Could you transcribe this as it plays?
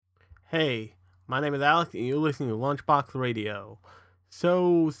Hey, my name is Alex, and you're listening to Lunchbox Radio.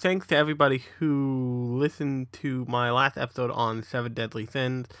 So, thanks to everybody who listened to my last episode on Seven Deadly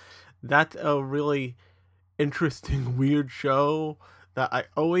Sins. That's a really interesting, weird show that I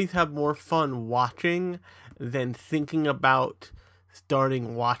always have more fun watching than thinking about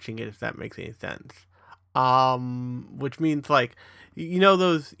starting watching it, if that makes any sense. Which means like,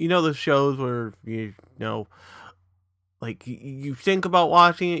 those shows where like you think about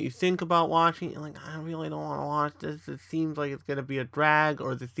watching it, and like I really don't want to watch this. It seems like it's gonna be a drag,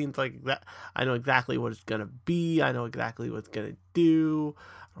 or it seems like that I know exactly what it's gonna be. I know exactly what it's gonna do.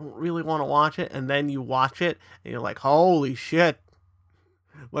 I don't really want to watch it, and then you watch it, and you're like, holy shit!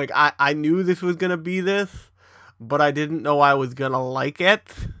 Like I knew this was gonna be this, but I didn't know I was gonna like it.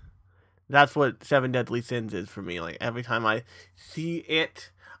 That's what Seven Deadly Sins is for me. Like every time I see it,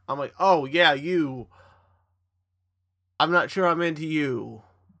 I'm like, oh yeah, you. I'm not sure I'm into you.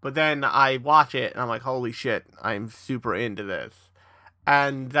 But then I watch it and I'm like, holy shit, I'm super into this.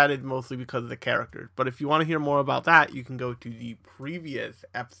 And that is mostly because of the characters. But if you want to hear more about that, you can go to the previous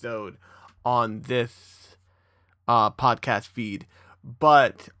episode on this podcast feed.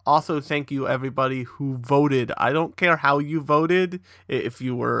 But also, thank you everybody who voted. I don't care how you voted. If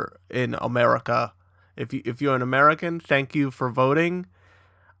you were in America, if you're an American, thank you for voting.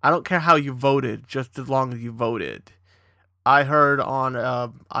 I don't care how you voted, just as long as you voted. I heard on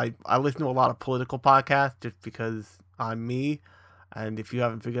I listen to a lot of political podcasts just because I'm me, and if you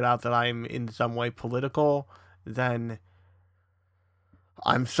haven't figured out that I'm in some way political, then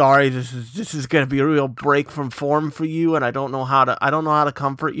I'm sorry. This is gonna be a real break from form for you, and I don't know how to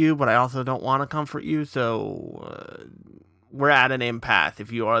comfort you, but I also don't want to comfort you. So we're at an impasse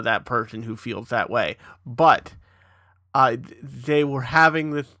if you are that person who feels that way. But they were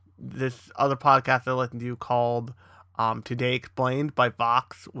having this other podcast I listened to called Today Explained by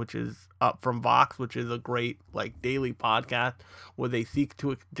Vox, which is from Vox, which is a great like daily podcast where they seek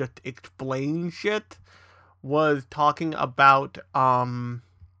to just explain shit. Was talking about and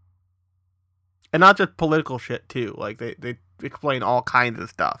not just political shit too. Like they explain all kinds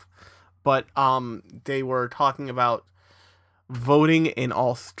of stuff, but they were talking about voting in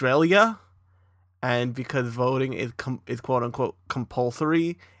Australia, and because voting is quote unquote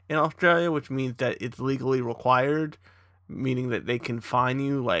compulsory in Australia, which means that it's legally required, meaning that they can fine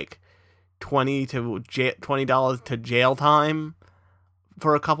you like $20 to jail time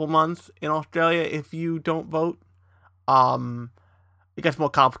for a couple months in Australia if you don't vote. Um, it gets more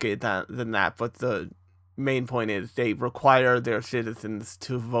complicated than that, but the main point is they require their citizens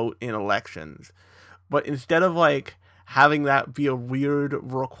to vote in elections. But instead of like having that be a weird,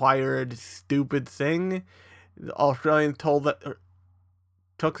 required, stupid thing, the Australians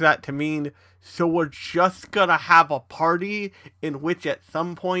took that to mean so we're just gonna have a party in which at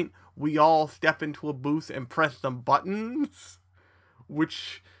some point we all step into a booth and press some buttons,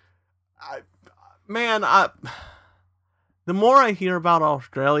 which I, man, the more I hear about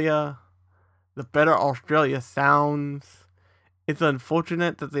Australia, the better Australia sounds. It's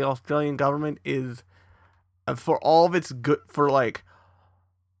unfortunate that the Australian government is, for all of its good, for like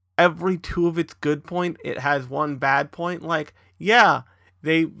every two of its good point, it has one bad point. Like, yeah,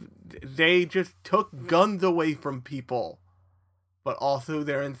 they they just took guns away from people, but also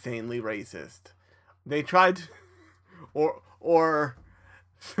they're insanely racist. They tried, or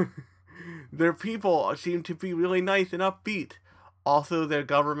their people seem to be really nice and upbeat. Also, their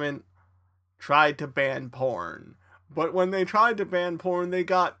government tried to ban porn. But when they tried to ban porn, they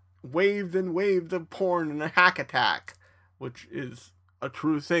got waves and waves of porn and a hack attack, which is a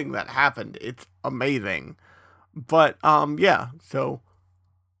true thing that happened. It's amazing. But yeah, so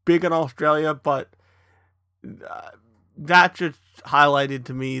big in Australia, but uh, that just highlighted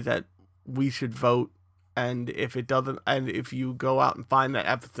to me that we should vote. And if it doesn't, and if you go out and find that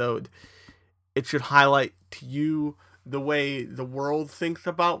episode, it should highlight to you the way the world thinks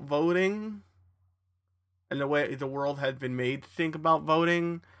about voting and the way the world has been made to think about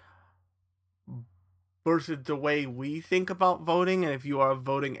voting versus the way we think about voting. And if you are of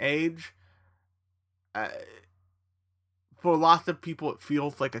voting age, uh, for lots of people, it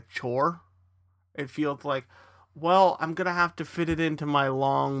feels like a chore. It feels like, well, I'm gonna have to fit it into my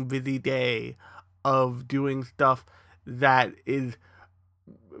long, busy day of doing stuff that is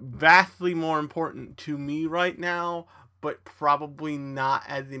vastly more important to me right now, but probably not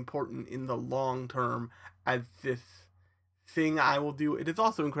as important in the long term as this thing I will do. It is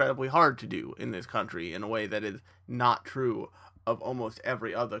also incredibly hard to do in this country in a way that is not true of almost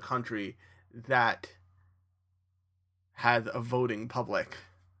every other country that has a voting public.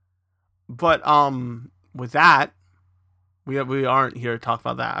 But with that, We aren't here to talk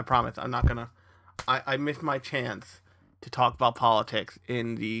about that. I promise. I'm not gonna. I missed my chance to talk about politics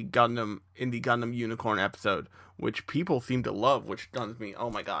in the Gundam Unicorn episode, which people seem to love, which stuns me. Oh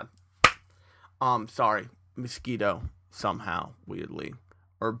my god. Sorry, mosquito somehow weirdly,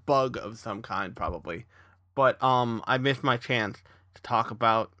 or bug of some kind probably, but I missed my chance to talk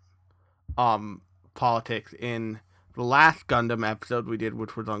about politics in the last Gundam episode we did,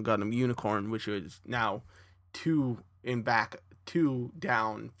 which was on Gundam Unicorn, which is now two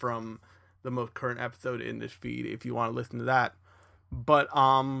down from the most current episode in this feed if you want to listen to that. But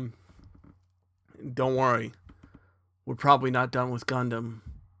don't worry, we're probably not done with Gundam,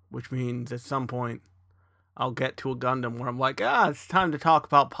 which means at some point I'll get to a Gundam where I'm like, it's time to talk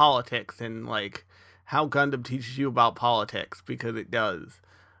about politics and like how Gundam teaches you about politics, because it does.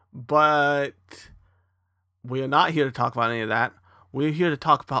 But we are not here to talk about any of that. We're here to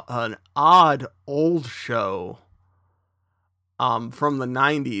talk about an odd old show from the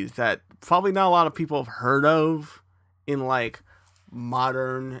 90s that probably not a lot of people have heard of in like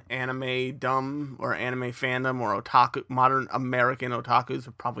modern anime dumb or anime fandom or otaku. Modern American otakus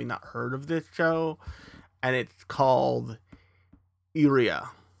have probably not heard of this show, and it's called Iria.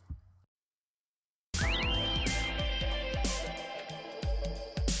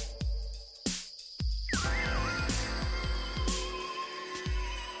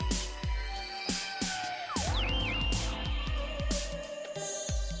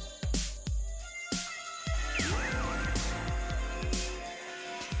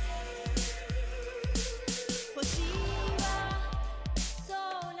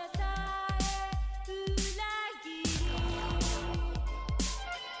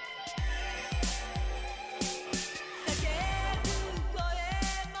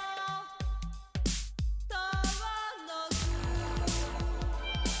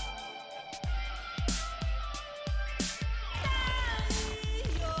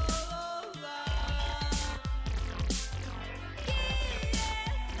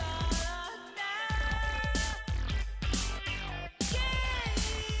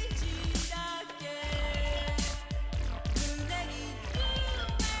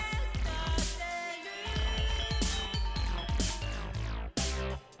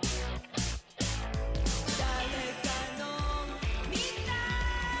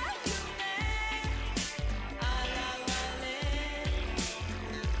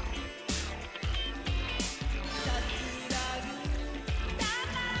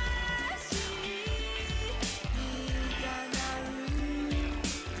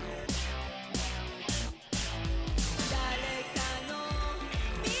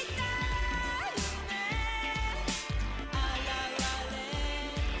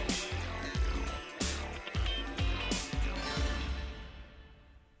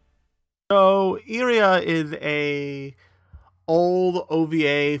 So Iria is a old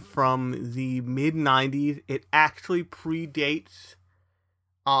OVA from the mid 90s. It actually predates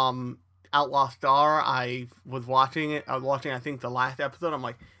Outlaw Star. I was watching I think the last episode. I'm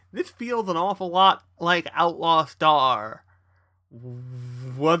like, this feels an awful lot like Outlaw Star.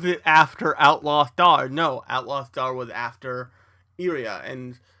 Was it after Outlaw Star? No, Outlaw Star was after Iria,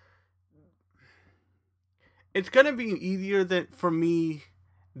 and it's gonna be easier for me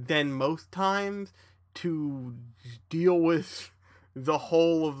than most times to deal with the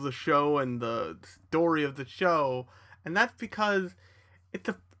whole of the show and the story of the show, and that's because it's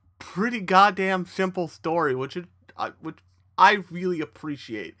a pretty goddamn simple story, which I really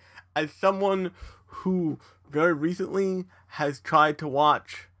appreciate as someone who very recently has tried to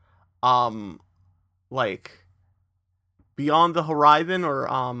watch like Beyond the Horizon or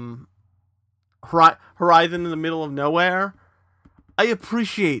Horizon in the Middle of Nowhere. I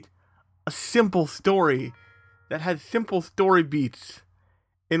appreciate a simple story that has simple story beats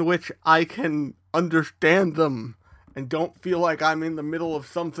in which I can understand them and don't feel like I'm in the middle of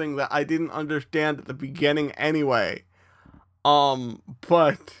something that I didn't understand at the beginning anyway.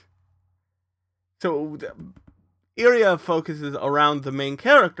 But so Iria focuses around the main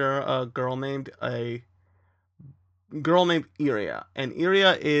character, a girl named Iria, and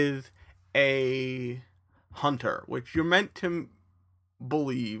Iria is a hunter, which you're meant to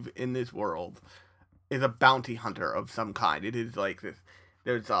believe in this world is a bounty hunter of some kind. It is like this.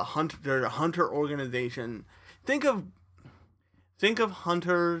 There's a hunter organization. Think of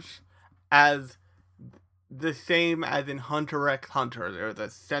hunters as the same as in Hunter x Hunter. There's a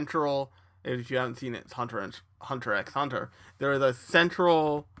central. If you haven't seen it, it's Hunter x Hunter. There is a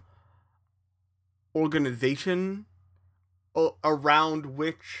central organization around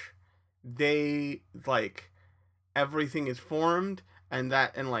which they like everything is formed. And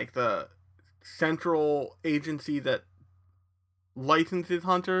like the central agency that licenses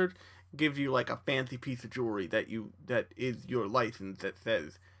hunters gives you like a fancy piece of jewelry that is your license that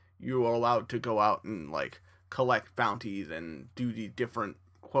says you are allowed to go out and like collect bounties and do these different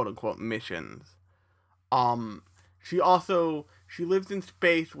quote unquote missions. Um, she lives in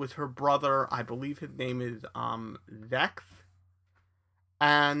space with her brother. I believe his name is Zex,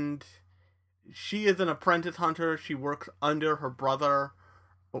 and she is an apprentice hunter. She works under her brother.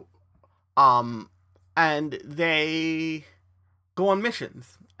 Um, and they go on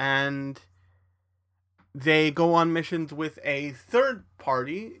missions, and they go on missions with a third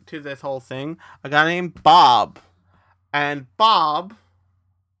party to this whole thing, a guy named Bob. And Bob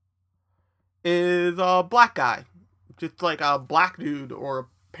is a black guy, just like a black dude or a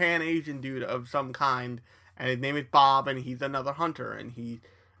Pan-Asian dude of some kind. And his name is Bob, and he's another hunter, and he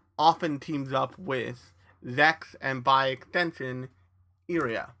often teams up with Zex and by extension,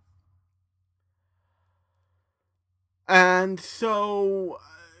 Iria. And so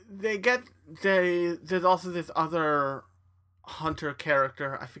there's also this other hunter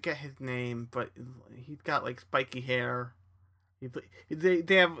character. I forget his name, but he's got like spiky hair.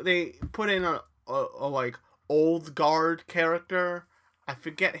 They put in a like old guard character. I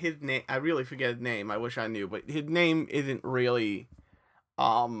forget his name. I really forget his name. I wish I knew, but his name isn't really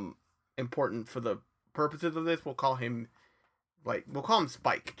important for the purposes of this. We'll call him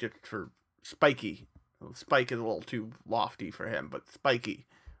Spike, just for Spiky. Spike is a little too lofty for him, but Spiky,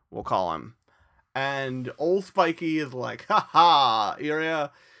 we'll call him. And old Spiky is like, haha,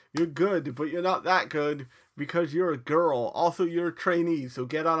 Iria, you're good, but you're not that good because you're a girl. Also, you're a trainee, so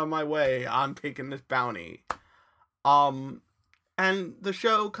get out of my way. I'm taking this bounty. And the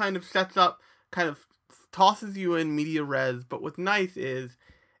show kind of tosses you in media res, but what's nice is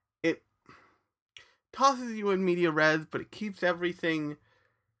it tosses you in media res, but it keeps everything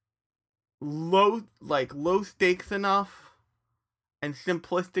low stakes enough and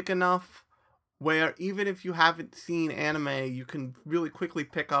simplistic enough where even if you haven't seen anime, you can really quickly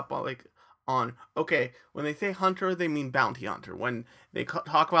pick up on okay, when they say hunter, they mean bounty hunter. When they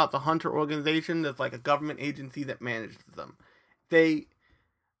talk about the hunter organization, there's like a government agency that manages them. They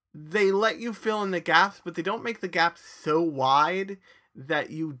let you fill in the gaps, but they don't make the gaps so wide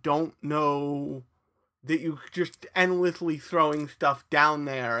that you don't know, that you just endlessly throwing stuff down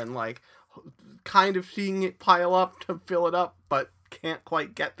there and like kind of seeing it pile up to fill it up, but can't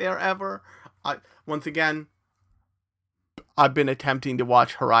quite get there ever. Once again, I've been attempting to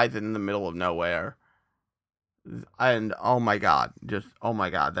watch Horizon in the middle of nowhere, and oh my god, that's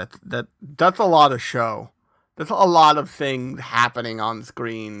a lot of show. That's a lot of things happening on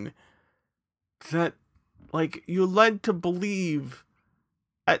screen that, like, you're led to believe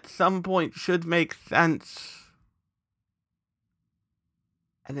at some point should make sense.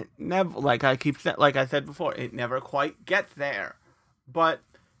 And it never, like I said before, it never quite gets there. But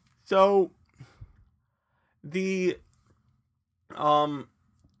so the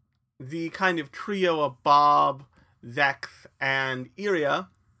kind of trio of Bob, Zex, and Iria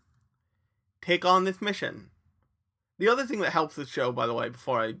take on this mission. The other thing that helps the show, by the way,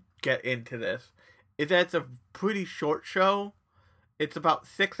 before I get into this, is that it's a pretty short show. It's about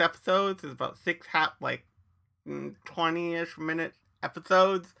 6 episodes. It's about 20-ish minute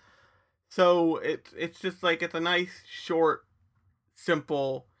episodes. So it's just like, it's a nice, short,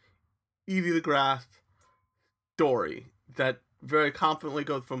 simple, easy to grasp story that very confidently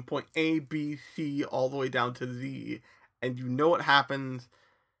goes from point A, B, C, all the way down to Z, and you know what happens.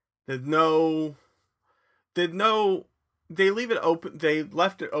 They leave it open, they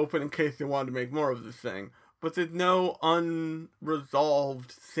left it open in case they wanted to make more of this thing, but there's no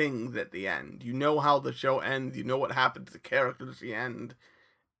unresolved things at the end. You know how the show ends, you know what happens to the characters at the end.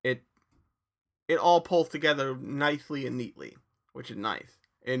 It all pulls together nicely and neatly, which is nice.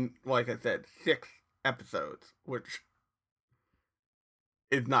 In, like I said, 6 episodes, which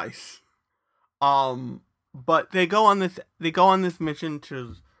is nice. But they go on this mission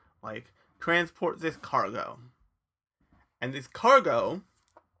to like transport this cargo. And this cargo,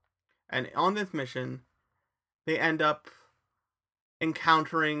 and on this mission, they end up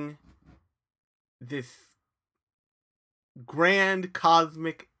encountering this grand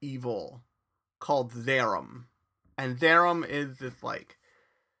cosmic evil called Zerum. And Zerum is this like,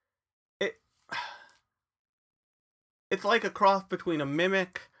 it's like a cross between a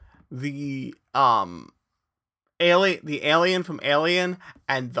mimic, the alien from Alien,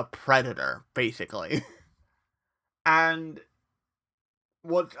 and the Predator, basically. And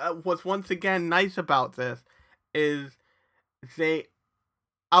what's once again nice about this is they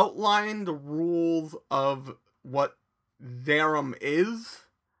outline the rules of what Zerum is,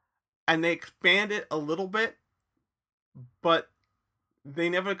 and they expand it a little bit, but they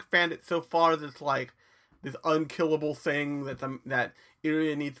never expand it so far that it's like this unkillable thing that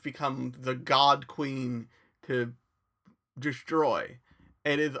Iria needs to become the God Queen to destroy.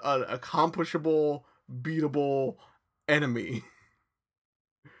 It is an accomplishable, beatable enemy.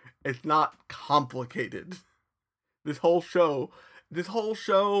 It's not complicated. This whole show,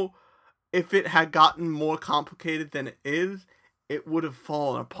 if it had gotten more complicated than it is, it would have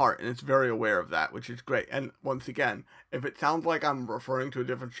fallen apart, and it's very aware of that, which is great. And once again, if it sounds like I'm referring to a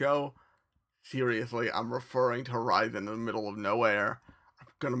different show, seriously, I'm referring to Horizon in the Middle of Nowhere. I'm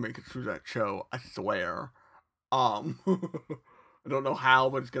gonna make it through that show, I swear. I don't know how,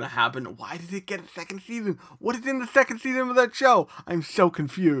 but it's gonna happen. Why did it get a second season? What is in the second season of that show? I'm so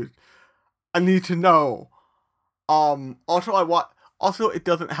confused. I need to know. Also, it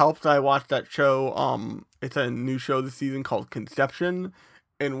doesn't help that I watched that show. It's a new show this season called Conception,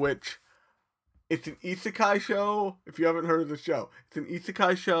 in which it's an isekai show. If you haven't heard of the show, it's an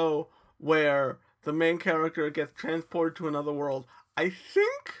isekai show where the main character gets transported to another world. I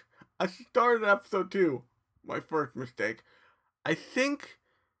think I started episode 2. My first mistake. I think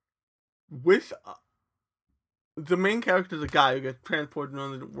with the main character is a guy who gets transported to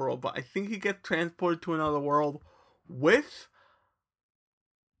another world, but I think he gets transported to another world with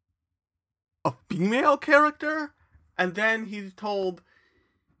a female character, and then he's told,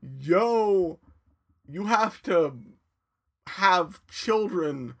 yo, you have to have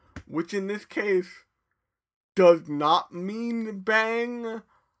children, which in this case does not mean bang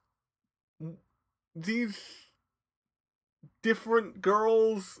these different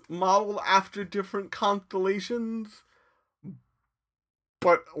girls modeled after different constellations.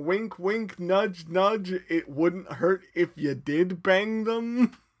 But wink, wink, nudge, nudge, it wouldn't hurt if you did bang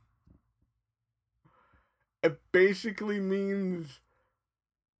them. It basically means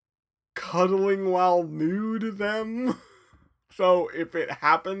cuddling while nude them. So if it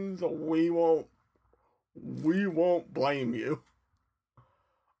happens, we won't blame you.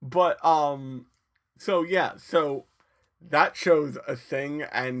 But so yeah, so that show's a thing,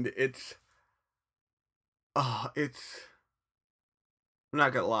 and it's I'm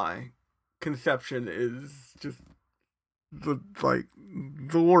not gonna lie, Conception is just the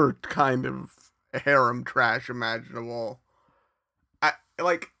worst kind of harem trash imaginable.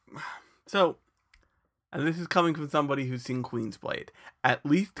 So, and this is coming from somebody who's seen Queen's Blade. At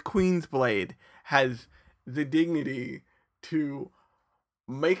least Queen's Blade has the dignity to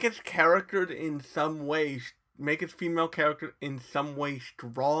make its character in some way, make its female character in some way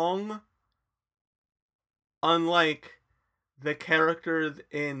strong, unlike the characters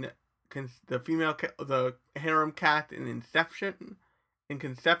in the harem cat in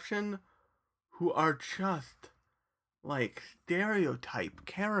Conception, who are just like stereotype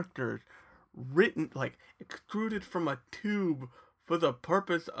characters written, like extruded from a tube for the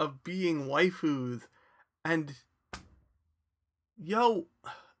purpose of being waifus. And yo,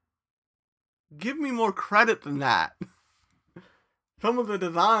 give me more credit than that. Some of the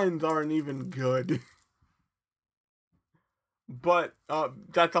designs aren't even good. But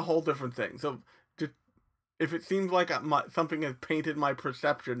that's a whole different thing. So just, if it seems like something has painted my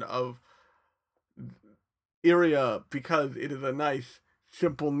perception of Iria because it is a nice,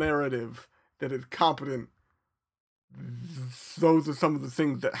 simple narrative that is competent, those are some of the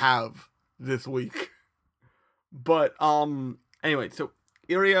things that have this week. But anyway, so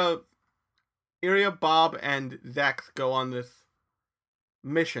Iria, Bob, and Zax go on this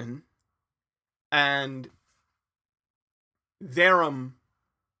mission, and Zerum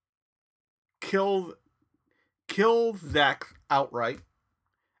kills Zax outright,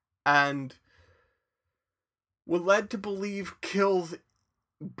 and we're led to believe kills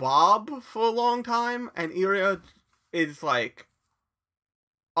Bob for a long time, and Iria is like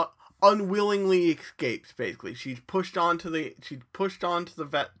unwillingly escapes. Basically, she's pushed into the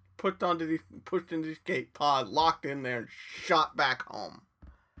escape pod, locked in there, and shot back home.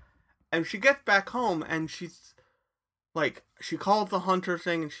 And she gets back home, and she's like, she calls the Hunter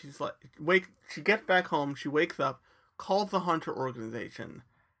thing, and she's like, she gets back home, she wakes up, calls the Hunter organization,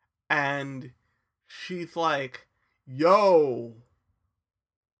 and she's like, yo,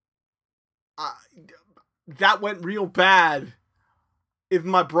 that went real bad. Is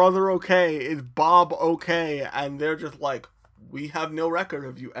my brother okay? Is Bob okay? And they're just like, we have no record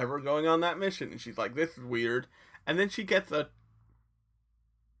of you ever going on that mission. And she's like, this is weird. And then she gets a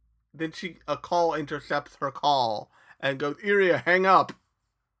call intercepts her call and goes, Iria, hang up.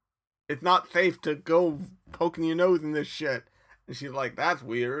 It's not safe to go poking your nose in this shit. And she's like, that's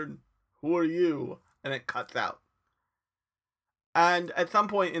weird. Who are you? And it cuts out. And at some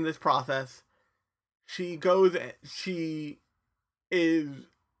point in this process, she is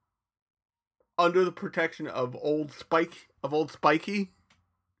under the protection of old Spiky. And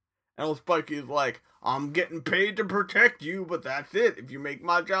old Spiky is like, I'm getting paid to protect you, but that's it. If you make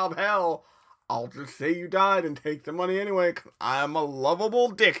my job hell, I'll just say you died and take the money anyway, 'cause I'm a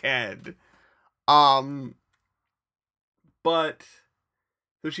lovable dickhead. But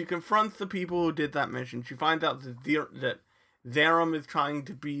so she confronts the people who did that mission. She finds out that Zerum is trying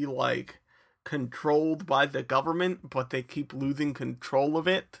to be, like, controlled by the government, but they keep losing control of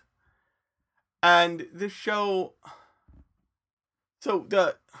it. And this show... So,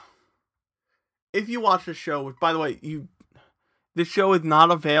 if you watch the show, which, by the way, this show is not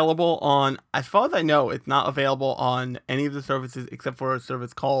available on... As far as I know, it's not available on any of the services except for a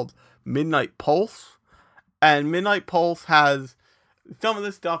service called Midnight Pulse. And Midnight Pulse has some of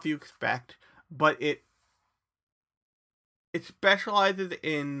the stuff you expect, but it specializes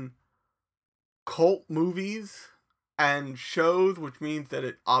in cult movies and shows, which means that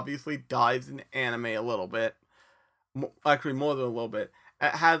it obviously dives into anime a little bit. Actually, more than a little bit.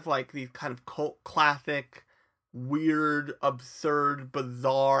 It has, like, these kind of cult classic, weird, absurd,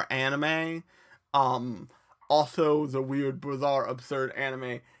 bizarre anime. Also the weird, bizarre, absurd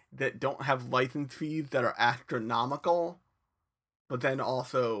anime that don't have license fees that are astronomical. But then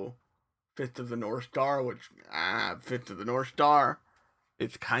also Fist of the North Star, which, Fist of the North Star,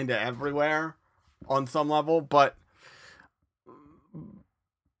 it's kind of everywhere on some level, but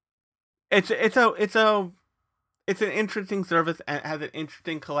it's an interesting service and it has an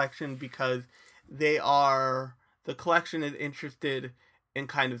interesting collection because the collection is interested in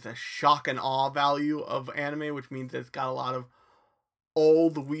kind of the shock and awe value of anime, which means it's got a lot of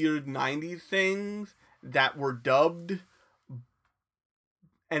old, weird 90s things that were dubbed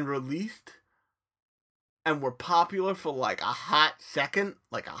and released and were popular for like a hot second,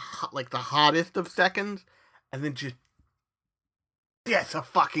 like the hottest of seconds, and then just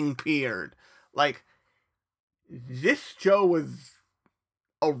disappeared. Like, this show was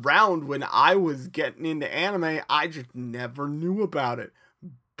around when I was getting into anime. I just never knew about it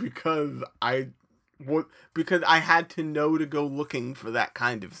because I had to know to go looking for that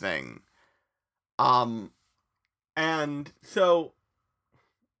kind of thing. And so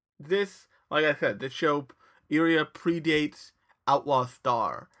this, like I said, this show, Iria, predates Outlaw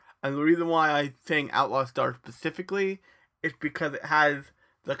Star. And the reason why I'm saying Outlaw Star specifically is because it has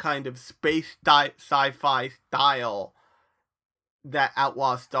the kind of space sci-fi style that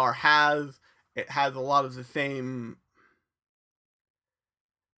Outlaw Star has. It has a lot of the same...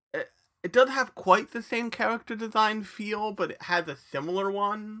 It doesn't have quite the same character design feel, but it has a similar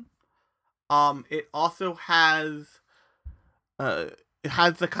one. It also has... it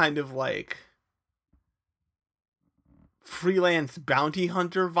has the kind of, like, freelance bounty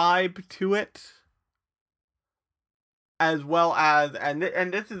hunter vibe to it, as well as, and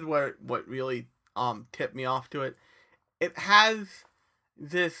this is what really tipped me off to it. It has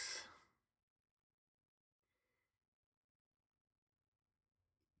this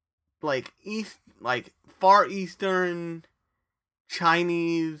like Far Eastern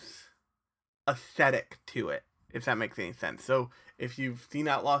Chinese aesthetic to it, if that makes any sense. So if you've seen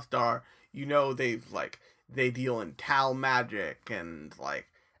Outlaw Star, you know they deal in Tao magic, and like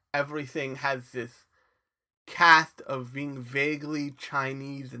everything has this cast of being vaguely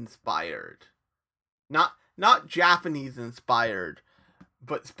Chinese inspired. Not Japanese inspired,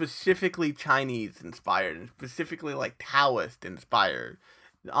 but specifically Chinese inspired, and specifically like Taoist inspired.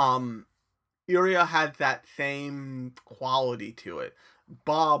 Iria has that same quality to it.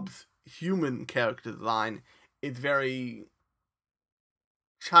 Bob's human character design is very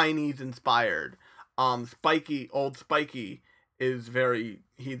Chinese inspired. Old Spiky is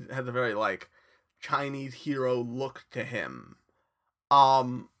he has a very like Chinese hero look to him.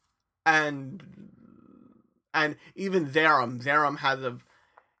 And even Zerum has a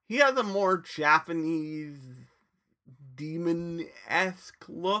more Japanese demon-esque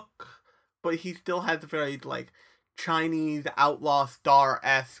look, but he still has a very like Chinese Outlaw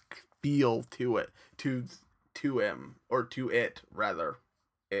Star-esque feel to it, to him, or to it rather,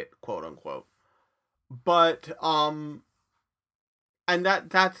 it quote unquote. But and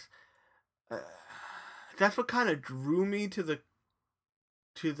that's what kind of drew me to the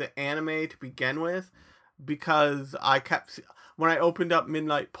anime to begin with, because I kept, when I opened up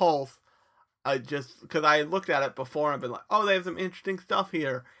Midnight Pulse, because I looked at it before and I've been like, oh, they have some interesting stuff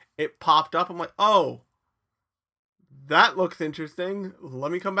here. It popped up. I'm like, oh, that looks interesting.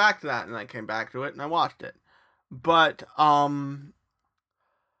 Let me come back to that. And I came back to it and I watched it. But,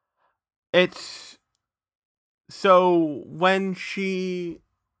 it's, so when she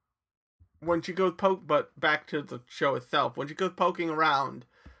when she goes but back to the show itself, when she goes poking around,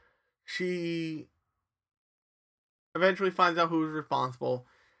 she eventually finds out who's responsible.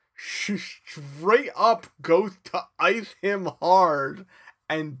 She straight up goes to ice him hard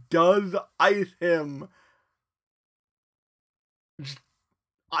and does ice him. Just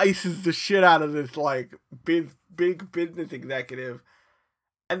ices the shit out of this, like, big business executive.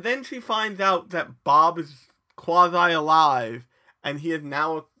 And then she finds out that Bob is quasi-alive, and he is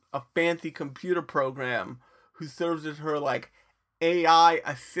now a fancy computer program who serves as her, like, AI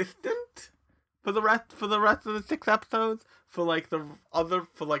assistant for the rest of the 6 episodes. For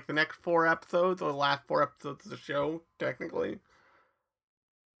the next 4 episodes, or the last 4 episodes of the show, technically.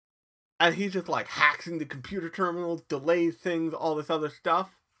 And he just, like, hacks into computer terminals, delays things, all this other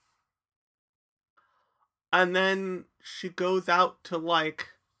stuff. And then she goes out to, like,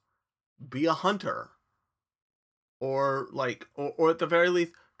 be a hunter. Or at the very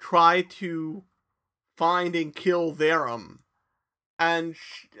least, try to find and kill Zerum. And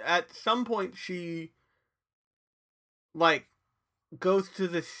at some point, she, like, goes to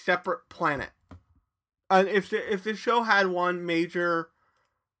this separate planet. And if the show had one major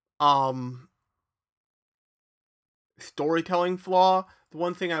storytelling flaw, the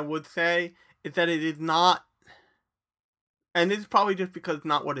one thing I would say is that it is not, and this is probably just because it's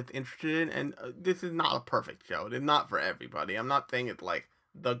not what it's interested in, and this is not a perfect show. It is not for everybody. I'm not saying it's like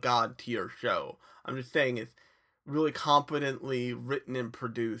the god tier show. I'm just saying it's really competently written and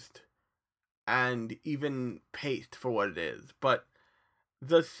produced, and even paced for what it is. But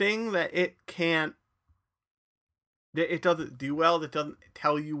the thing that it doesn't do well, that doesn't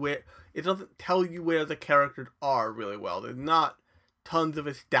tell you where the characters are really well. There's not tons of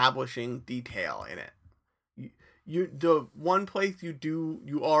establishing detail in it. The one place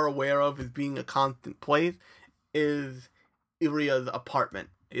you are aware of as being a constant place is Iria's apartment.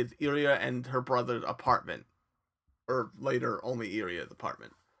 Is Iria and her brother's apartment, or later only Iria's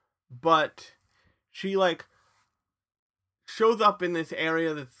apartment. But she, like, shows up in this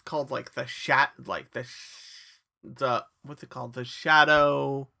area that's called, like, the what's it called? The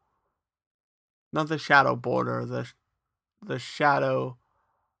shadow, not the shadow border, the shadow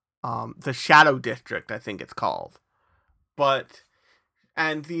district, I think it's called.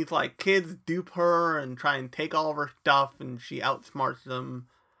 And these, like, kids dupe her and try and take all of her stuff, and she outsmarts them.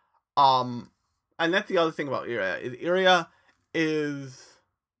 And that's the other thing about Iria. Iria is,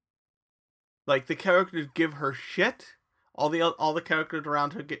 like, the characters give her shit. All the characters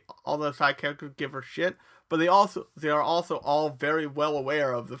around her all the side characters give her shit, but they are also all very well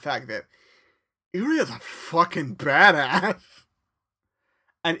aware of the fact that Iria's a fucking badass.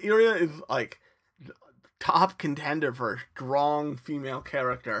 And Iria is, like, top contender for a strong female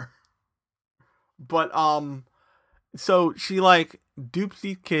character. But, so she, like, dupes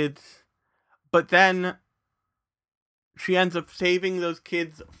these kids, but then she ends up saving those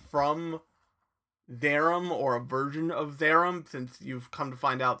kids from Zerum, or a version of Zerum, since you've come to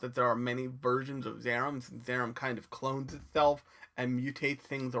find out that there are many versions of Zerum, since Zerum kind of clones itself and mutates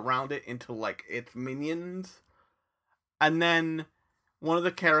things around it into, like, its minions. And then one of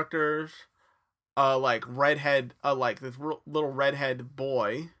the characters, like, redhead, like, this little redhead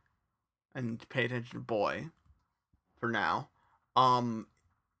boy, and pay attention to boy, for now,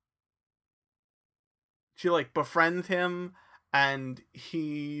 she, like, befriends him, and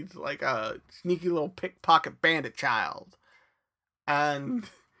he's, like, a sneaky little pickpocket bandit child. And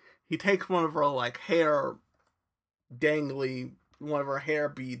he takes one of her, like, one of her hair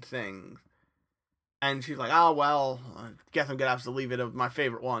bead things. And she's like, oh, well, I guess I'm gonna have to leave it of my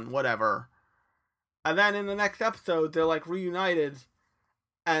favorite one, whatever. And then in the next episode, they're, like, reunited,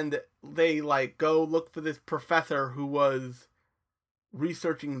 and they, like, go look for this professor who was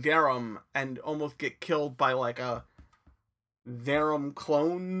researching Zerum and almost get killed by, like, a Zerum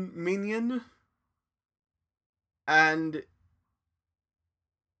clone minion. And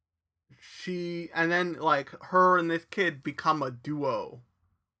then, like, her and this kid become a duo.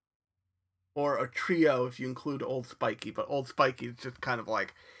 Or a trio if you include Old Spiky, but Old Spiky is just kind of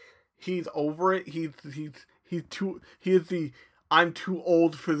like, he's over it. He is the I'm too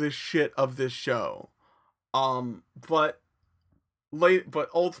old for this shit of this show. But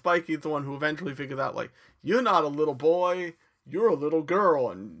Old Spiky is the one who eventually figures out, like, you're not a little boy, you're a little girl,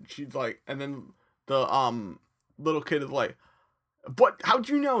 and she's like, and then the little kid is like, but how'd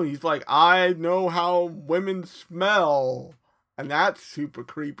you know? And he's like, I know how women smell, and that's super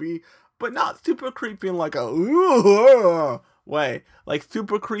creepy. But not super creepy in, like, a way. Like,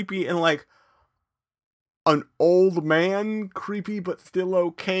 super creepy in, like, an old man creepy but still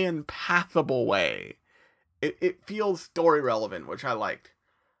okay and passable way. It feels story relevant, which I liked.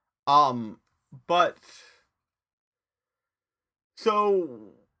 Um, but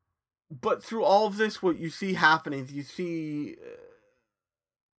so, but through all of this, what you see happening, you see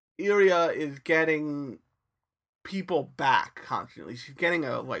Iria is getting people back constantly. She's getting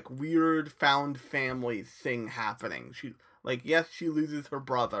a like weird found family thing happening. She like yes, she loses her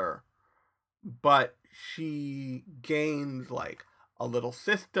brother, but she gains like a little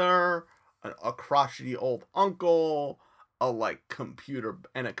sister, a crotchety old uncle, a like computer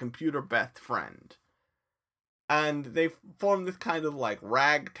and a computer best friend. And they form this kind of like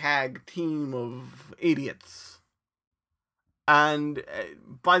ragtag team of idiots. And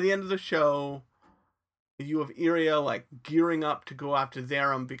by the end of the show, you have Iria like gearing up to go after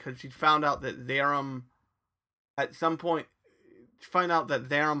Zerum because she found out that Zerum at some point find out that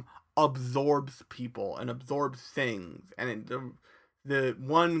Zerum absorbs people and absorbs things, and the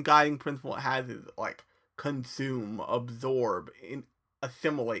one guiding principle it has is like consume, absorb,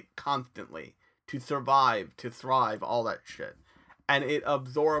 assimilate constantly to survive, to thrive, all that shit. And it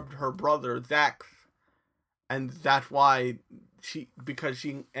absorbed her brother Zax, and that's why she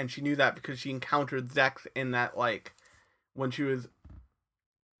knew that because she encountered Zex in that like when she was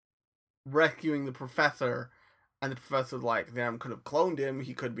rescuing the professor, and the professor's like, "Damn, could have cloned him.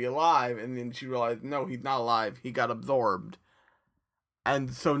 He could be alive." And then she realized, no, he's not alive. He got absorbed.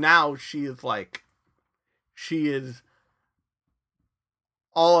 And so now she is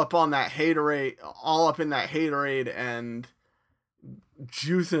all up on that haterade, all up in that haterade, and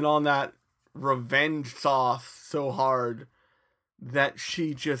juicing on that revenge sauce so hard that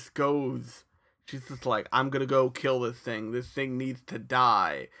she just goes. She's just like, I'm gonna go kill this thing. This thing needs to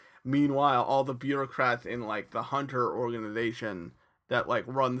die. Meanwhile, all the bureaucrats in like the Hunter organization that like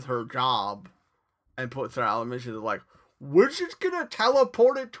runs her job and puts her out of mission are like, we're just gonna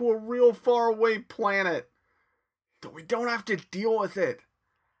teleport it to a real far away planet so we don't have to deal with it.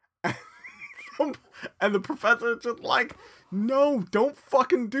 And the professor's just like, no, don't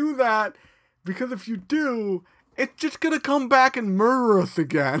fucking do that, because if you do, it's just gonna come back and murder us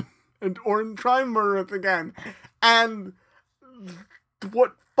again, or try and murder us again. And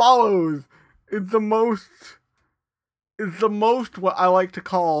what follows is the most what I like to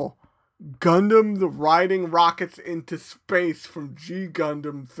call Gundam the riding rockets into space from G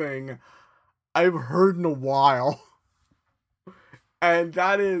Gundam thing I've heard in a while. And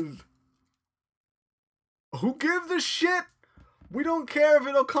that is, who gives a shit? We don't care if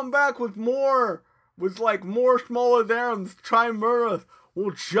it'll come back with more smaller Zerums try and murder us.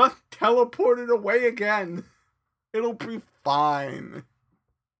 We'll just teleport it away again. It'll be fine.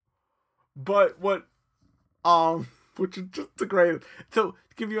 But which is just the greatest. So,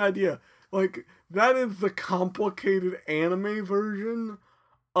 to give you an idea, like, that is the complicated anime version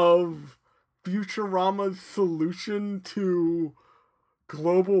of Futurama's solution to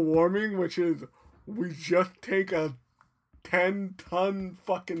global warming, which is we just take a 10-ton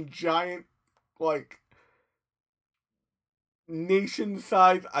fucking giant, like,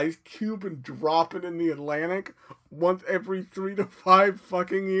 nation-sized ice cube and drop it in the Atlantic once every 3 to 5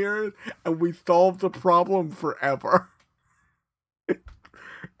 fucking years, and we solve the problem forever.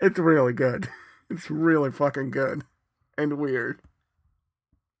 It's really good. It's really fucking good. And weird.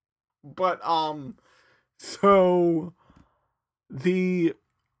 But, so they're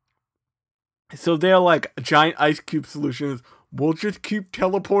like giant ice cube solutions. We'll just keep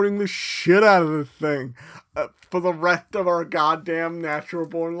teleporting the shit out of this thing for the rest of our goddamn natural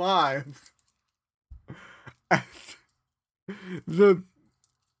born lives. the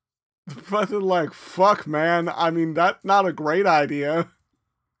professor's like, fuck, man. I mean, that's not a great idea.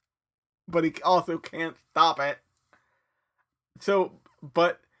 But he also can't stop it. So,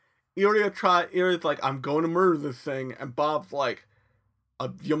 but Iria's like, I'm going to murder this thing. And Bob's like,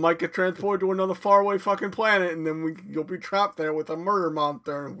 you might get transported to another faraway fucking planet, and then you'll be trapped there with a murder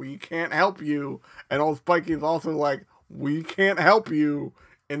monster, and we can't help you. And old Spikey's also like, we can't help you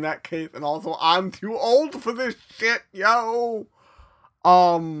in that case, and also I'm too old for this shit, yo.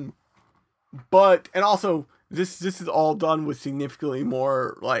 But and also this is all done with significantly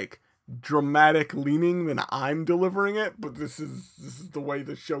more like dramatic leaning than I'm delivering it, but this is the way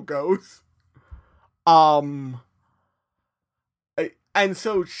the show goes. And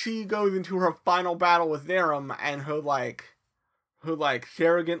so she goes into her final battle with Zerum, and her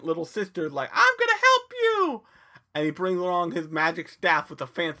surrogate little sister like, I'm gonna help you, and he brings along his magic staff with a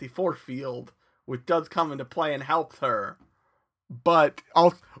fancy force field, which does come into play and helps her. But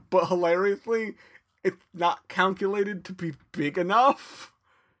hilariously, it's not calculated to be big enough,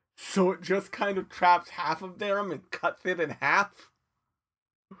 so it just kind of traps half of Zerum and cuts it in half,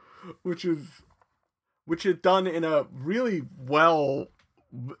 which is done in a really well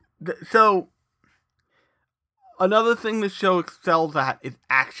So another thing the show excels at is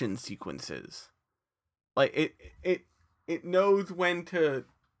action sequences. Like it knows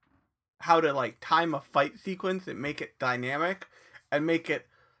how to like time a fight sequence and make it dynamic and make it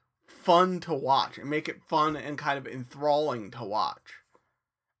fun to watch and make it fun and kind of enthralling to watch.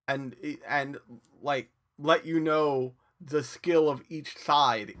 And like let you know the skill of each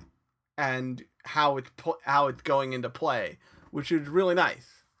side and how it's going into play, which is really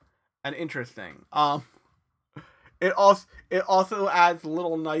nice and interesting. It also adds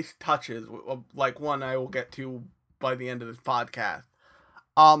little nice touches, like one I will get to by the end of this podcast.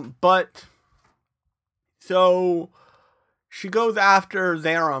 But so she goes after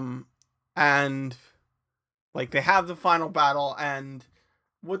Zerum, and like they have the final battle, and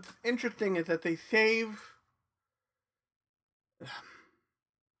what's interesting is that they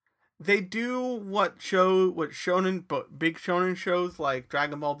do what shonen, but big shonen shows like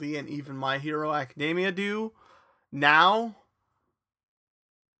Dragon Ball Z and even My Hero Academia do now,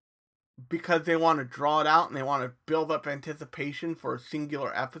 because they want to draw it out and they want to build up anticipation for a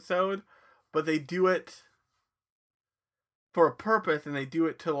singular episode, but they do it for a purpose, and they do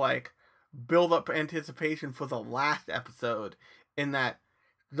it to like build up anticipation for the last episode, in that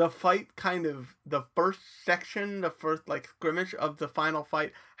the fight the first section, the first like skirmish of the final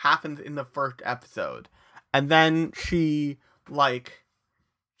fight happens in the first episode. And then she like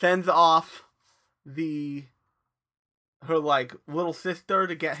sends off her like little sister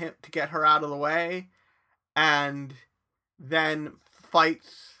to get her out of the way, and then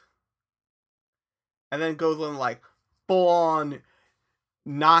fights, and then goes on like full on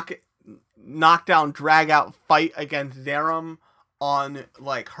knockdown drag out fight against Zerum on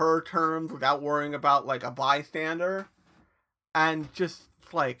like her terms without worrying about like a bystander, and just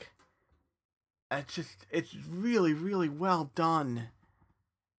like it's really really well done.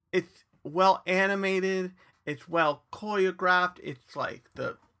 It's well animated, it's well choreographed, it's like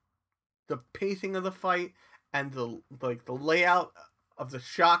the pacing of the fight and the layout of the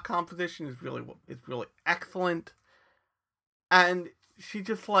shot composition is really excellent. And she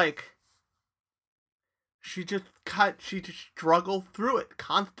just struggled through it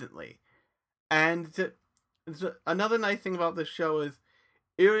constantly. And another nice thing about this show is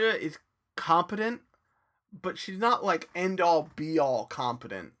Iria is competent, but she's not like end all be all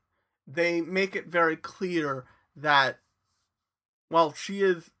competent. They make it very clear that while she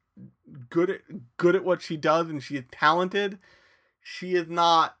is good at what she does and she is talented, she is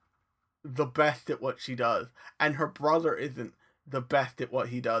not the best at what she does, and her brother isn't the best at what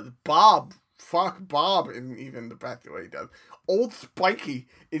he does. Bob isn't even the best at what he does. Old Spiky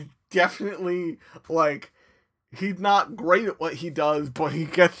is definitely like, he's not great at what he does, but he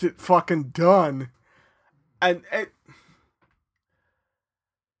gets it fucking done. And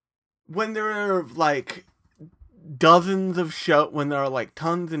when there are like dozens of when there are like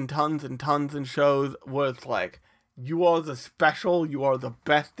tons and tons and tons of shows where it's like, you are the special, you are the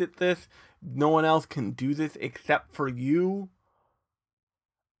best at this, no one else can do this except for you.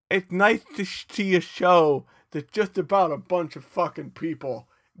 It's nice to see a show that's just about a bunch of fucking people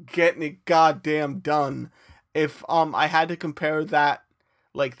getting it goddamn done. If I had to compare that,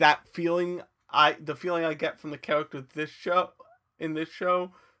 like that feeling, the feeling I get from the characters in this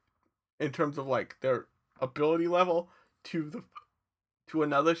show, in terms of like their ability level to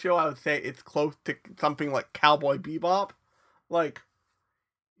another show, I would say it's close to something like Cowboy Bebop. Like,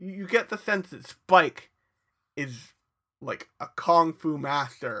 you get the sense that Spike is like a kung fu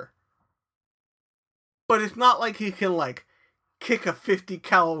master, but it's not like he can like kick a 50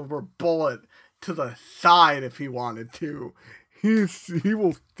 caliber bullet to the side if he wanted to. He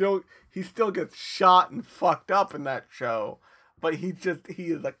still gets shot and fucked up in that show, but he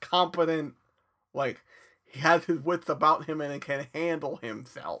is a competent, like, he has his wits about him and can handle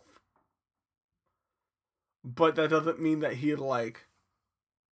himself. But that doesn't mean that he's like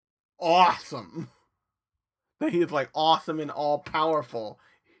awesome. That he's like awesome and all powerful.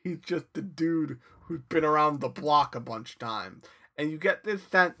 He's just the dude who's been around the block a bunch of times. And you get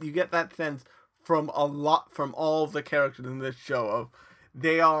that sense from all of the characters in this show of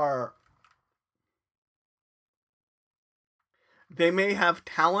they may have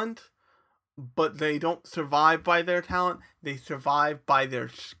talent, but they don't survive by their talent. They survive by their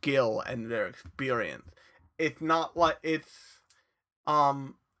skill and their experience. It's not like it's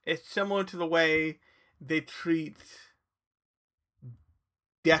similar to the way they treat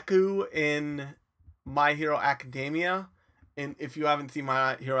Deku in My Hero Academia. And if you haven't seen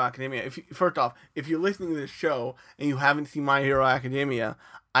My Hero Academia, first off, if you're listening to this show and you haven't seen My Hero Academia,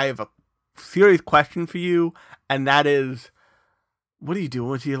 I have a serious question for you, and that is, what are you doing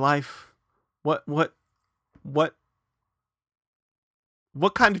with your life? What what what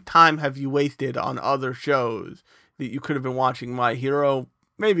what kind of time have you wasted on other shows that you could have been watching My Hero?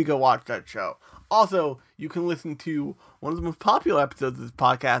 Maybe go watch that show. Also, you can listen to one of the most popular episodes of this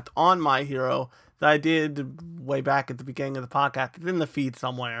podcast on My Hero that I did way back at the beginning of the podcast. It's in the feed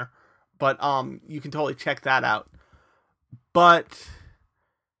somewhere, but you can totally check that out. But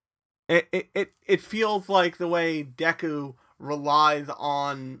it feels like the way Deku relies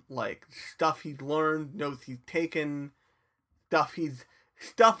on like stuff he's learned, notes he's taken, stuff he's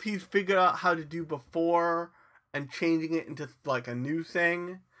figured out how to do before and changing it into like a new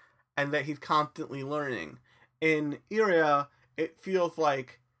thing, and that he's constantly learning. In Iria, it feels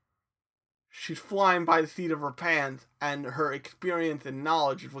like she's flying by the seat of her pants, and her experience and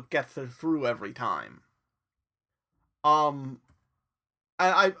knowledge is what gets her through every time.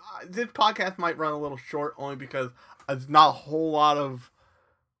 I this podcast might run a little short only because there's not a whole lot of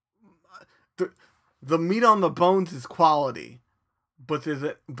the meat on the bones is quality, but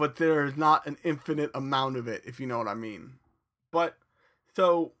there's not an infinite amount of it, if you know what I mean. But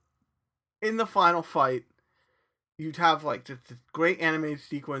so in the final fight, you'd have like just this great animated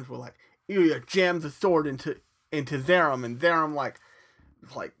sequence where like Iria jams the sword into Zerum, and Zerum like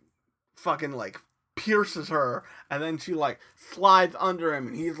fucking like pierces her, and then she like slides under him,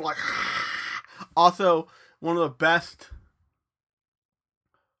 and he's like also one of the best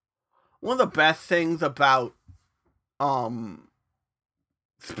things about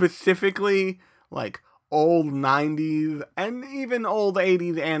specifically like old 90s and even old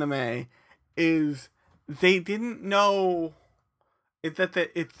 80s anime is they didn't know it's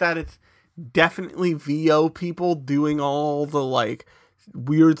that it's definitely VO people doing all the like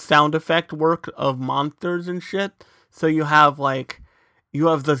weird sound effect work of monsters and shit. So you have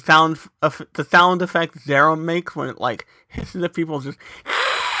the sound effect Zerum makes when it like hisses at people, just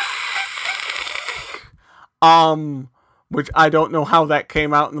which I don't know how that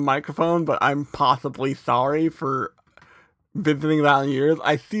came out in the microphone, but I'm possibly sorry for visiting that in years.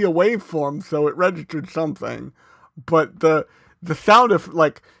 I see a waveform, so it registered something, but the sound of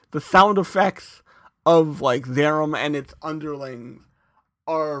like the sound effects of like Zerum and its underlings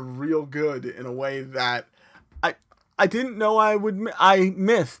are real good in a way that I didn't know I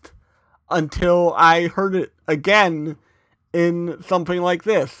missed until I heard it again in something like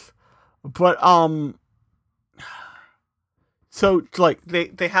this. But so like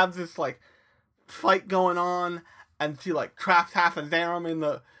they have this like fight going on, and she like traps half of Zerum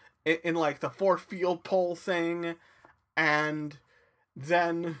in like the force field pole thing, and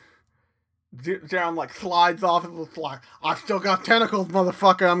then Zerum like slides off and looks like, I've still got tentacles,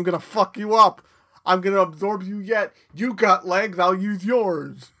 motherfucker. I'm gonna fuck you up. I'm gonna absorb you yet. You got legs, I'll use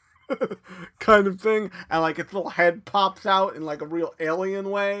yours. Kind of thing. And like its little head pops out in like a real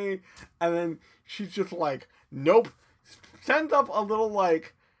alien way. And then she's just like, nope. Sends up a little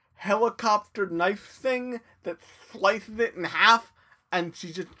like helicopter knife thing that slices it in half, and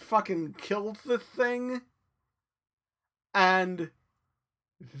she just fucking kills this thing. And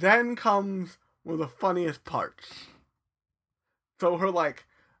then comes one of the funniest parts. So her like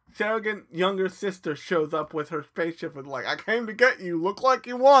surrogate younger sister shows up with her spaceship and like, I came to get you, look like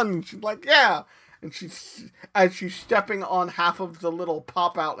you won. She's like, yeah. And as she's stepping on half of the little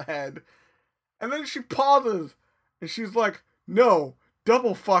pop-out head. And then she pauses, and she's like, no,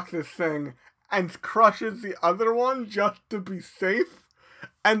 double fuck this thing. And crushes the other one just to be safe.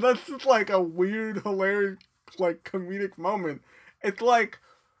 And that's just like a weird, hilarious, like comedic moment. It's like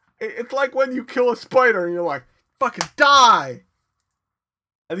when you kill a spider and you're like, fucking die!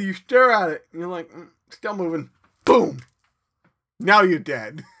 And then you stare at it, and you're like, still moving. Boom! Now you're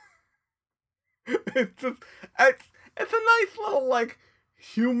dead. It's a nice little, like,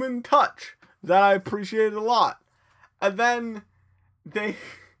 human touch that I appreciated a lot. And then they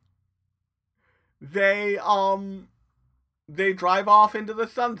drive off into the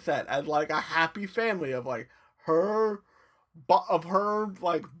sunset as, like, a happy family of, like, her,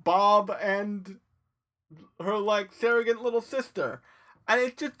 like, Bob and her, like, surrogate little sister. And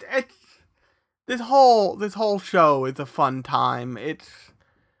it's this whole show is a fun time. It's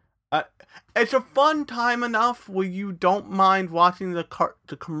a fun time enough where you don't mind watching the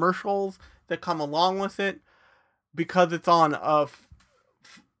commercials that come along with it, because it's on a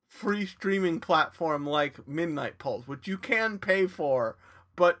free streaming platform like Midnight Pulse, which you can pay for.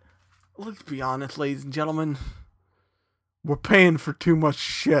 But let's be honest, ladies and gentlemen, we're paying for too much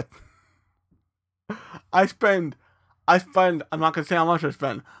shit. I spend, I'm not going to say how much I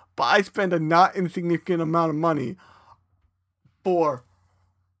spend, but I spend a not insignificant amount of money for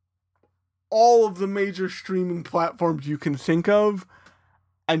all of the major streaming platforms you can think of,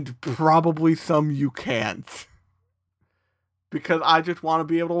 and probably some you can't. Because I just want to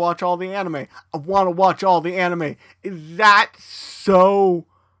be able to watch all the anime. I want to watch all the anime. Is that so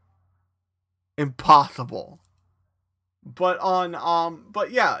impossible? But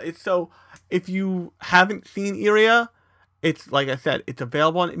yeah, it's so, if you haven't seen Iria, it's, like I said, it's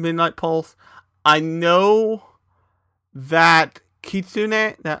available on Midnight Pulse. I know that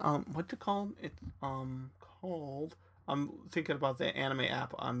Kitsune, that, what's it called? It's, called, I'm thinking about the anime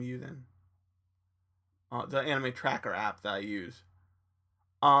app I'm using. The anime tracker app that I use.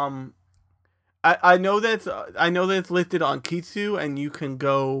 I know that it's listed on Kitsu, and you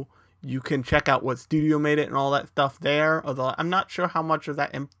can check out what studio made it and all that stuff there. Although I'm not sure how much of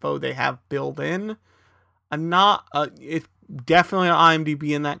that info they have built in. It's definitely on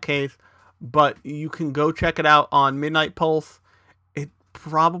IMDb in that case, but you can go check it out on Midnight Pulse. It's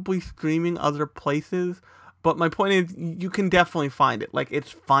probably streaming other places, but my point is, you can definitely find it. Like,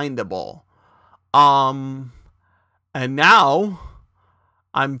 it's findable. And now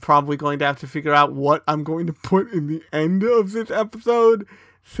I'm probably going to have to figure out what I'm going to put in the end of this episode,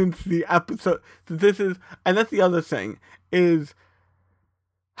 since this is, and that's the other thing, is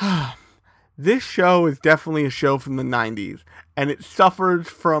this show is definitely a show from the 90s, and it suffers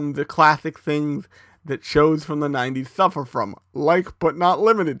from the classic things that shows from the 90s suffer from, like but not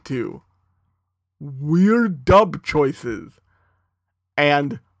limited to weird dub choices,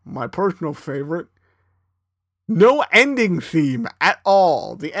 and my personal favorite, no ending theme at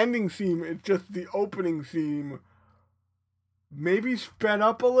all. The ending theme is just the opening theme, maybe sped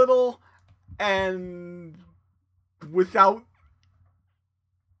up a little, and without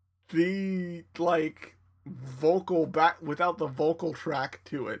the, like, without the vocal track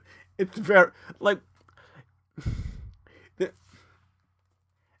to it. It's very, like,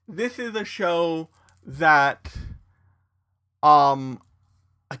 this is a show that,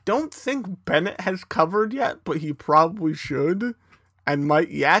 I don't think Bennett has covered yet, but he probably should, and might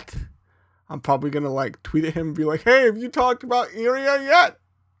yet. I'm probably gonna, like, tweet at him and be like, hey, have you talked about Iria yet?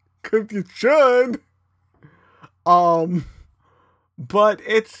 'Cause you should. But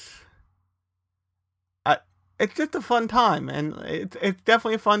it's just a fun time, and it's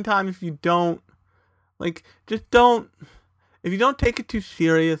definitely a fun time if you don't, like, if you don't take it too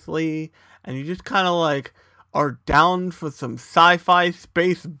seriously, and you just kind of, like, are down for some sci-fi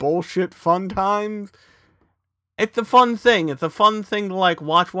space bullshit fun times. It's a fun thing. It's a fun thing to, like,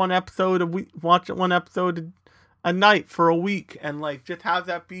 watch one episode a night for a week, and, like, just have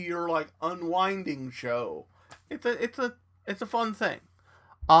that be your, like, unwinding show. It's a fun thing.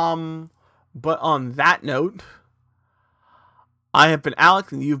 But on that note, I have been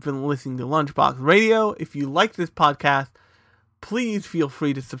Alex, and you've been listening to Lunchbox Radio. If you like this podcast, please feel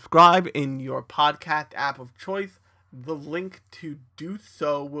free to subscribe in your podcast app of choice. The link to do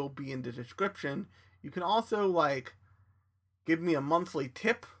so will be in the description. You can also, like, give me a monthly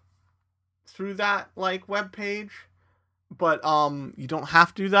tip through that, like, webpage. But, you don't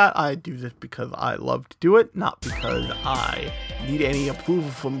have to do that. I do this because I love to do it, not because I need any approval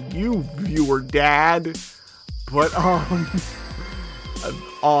from you, viewer dad. But,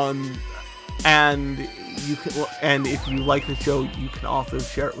 and if you like the show, you can also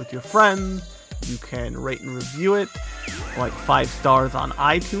share it with your friends. You can rate and review it, like 5 stars on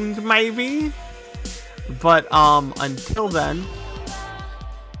iTunes, maybe. But until then,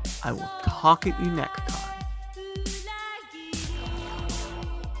 I will talk at you next time.